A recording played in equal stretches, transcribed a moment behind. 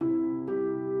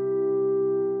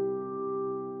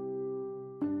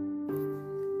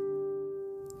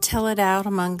Tell it out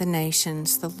among the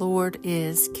nations, the Lord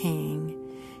is King.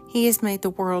 He has made the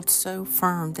world so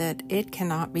firm that it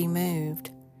cannot be moved.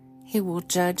 He will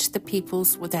judge the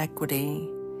peoples with equity.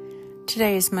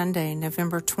 Today is Monday,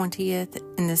 November 20th,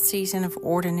 in the season of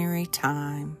ordinary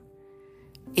time.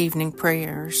 Evening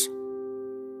prayers.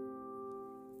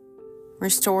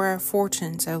 Restore our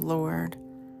fortunes, O Lord,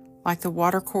 like the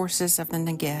watercourses of the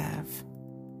Negev.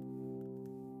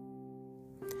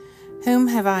 Whom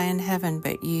have I in heaven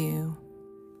but you?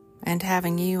 And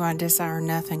having you, I desire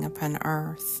nothing upon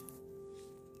earth.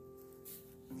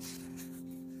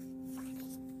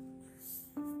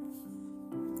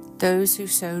 Those who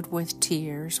sowed with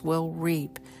tears will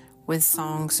reap with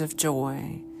songs of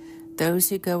joy. Those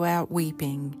who go out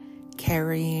weeping,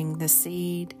 carrying the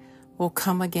seed, will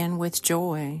come again with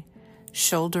joy,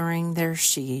 shouldering their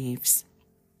sheaves.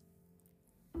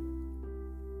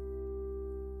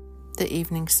 The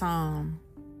Evening Psalm.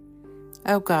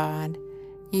 O God,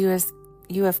 you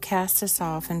have cast us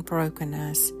off and broken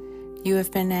us. You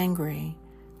have been angry.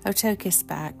 O take us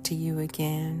back to you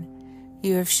again.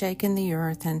 You have shaken the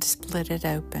earth and split it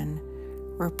open.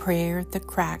 Repair the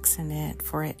cracks in it,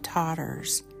 for it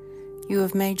totters. You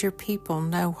have made your people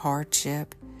no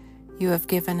hardship. You have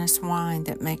given us wine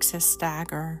that makes us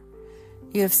stagger.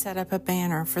 You have set up a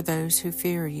banner for those who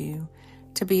fear you,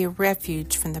 to be a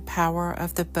refuge from the power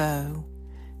of the bow.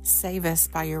 Save us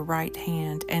by your right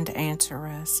hand and answer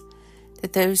us,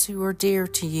 that those who are dear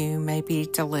to you may be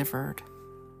delivered.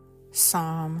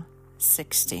 Psalm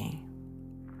 60.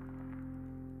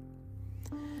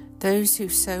 Those who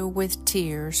sow with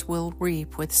tears will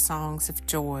reap with songs of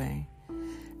joy.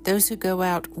 Those who go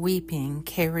out weeping,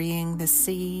 carrying the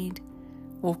seed,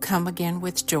 will come again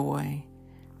with joy,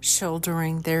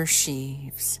 shouldering their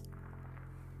sheaves.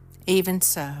 Even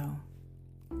so,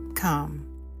 come,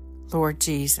 Lord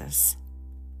Jesus.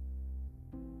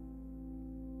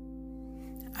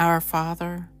 Our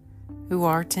Father, who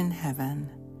art in heaven,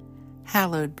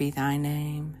 hallowed be thy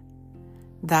name.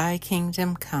 Thy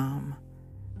kingdom come,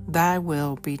 thy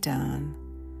will be done,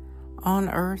 on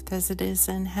earth as it is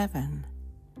in heaven.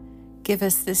 Give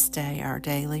us this day our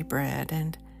daily bread,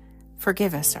 and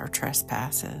forgive us our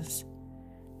trespasses,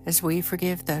 as we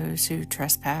forgive those who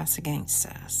trespass against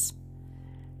us.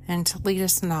 And to lead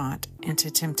us not into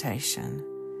temptation,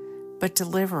 but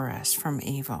deliver us from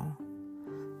evil.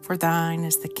 For thine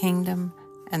is the kingdom,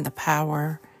 and the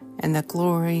power, and the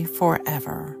glory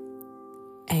forever.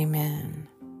 Amen.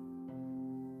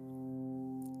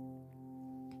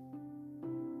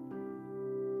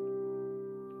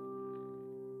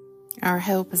 Our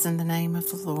help is in the name of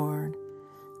the Lord,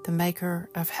 the maker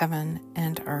of heaven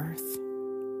and earth.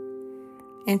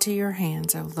 Into your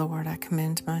hands, O Lord, I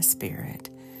commend my spirit,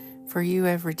 for you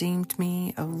have redeemed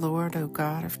me, O Lord, O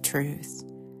God of truth.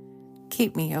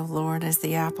 Keep me, O Lord, as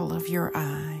the apple of your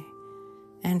eye,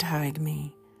 and hide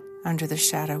me under the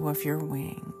shadow of your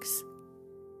wings.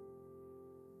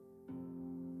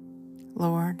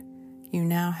 Lord, you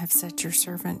now have set your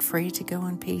servant free to go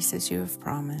in peace as you have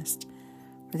promised.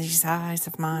 For these eyes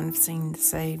of mine have seen the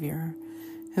Savior,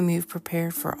 whom you've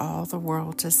prepared for all the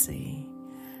world to see,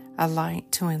 a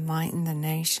light to enlighten the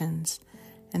nations,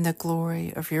 and the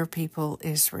glory of your people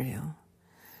Israel.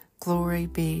 Glory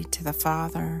be to the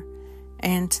Father,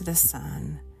 and to the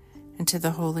Son, and to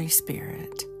the Holy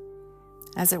Spirit,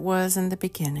 as it was in the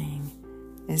beginning,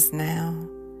 is now,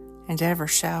 and ever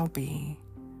shall be,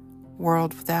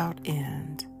 world without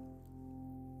end.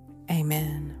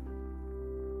 Amen.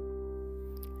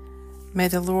 May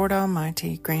the Lord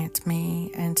Almighty grant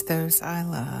me and those I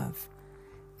love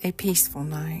a peaceful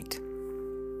night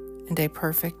and a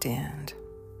perfect end.